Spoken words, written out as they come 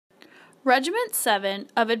Regiment 7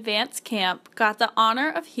 of Advanced Camp got the honor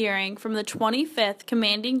of hearing from the 25th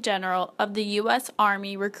Commanding General of the U.S.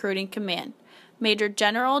 Army Recruiting Command, Major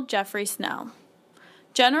General Jeffrey Snell.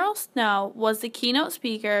 General Snell was the keynote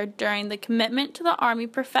speaker during the Commitment to the Army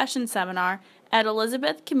Profession Seminar at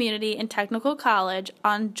Elizabeth Community and Technical College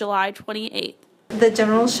on July 28th. The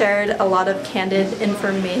General shared a lot of candid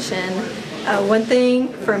information. One thing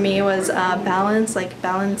for me was balance, like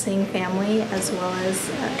balancing family as well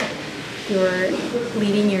as your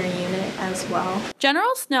leading your unit as well.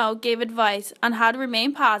 General Snow gave advice on how to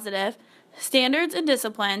remain positive, standards and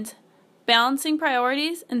disciplines, balancing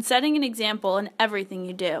priorities, and setting an example in everything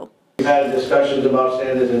you do. We've had discussions about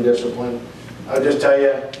standards and discipline. I'll just tell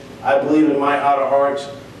you, I believe in my heart of hearts,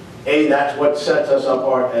 A, that's what sets us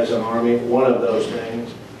apart as an Army, one of those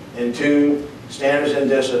things. And two, standards and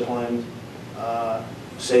discipline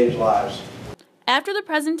saves lives. After the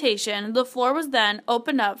presentation, the floor was then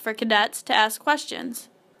opened up for cadets to ask questions.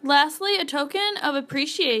 Lastly, a token of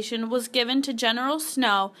appreciation was given to General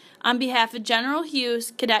Snow on behalf of General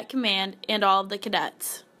Hughes Cadet Command and all of the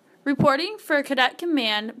cadets. Reporting for Cadet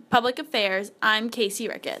Command Public Affairs, I'm Kasey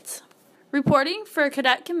Ricketts. Reporting for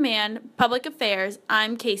Cadet Command Public Affairs,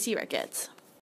 I'm Kasey Ricketts.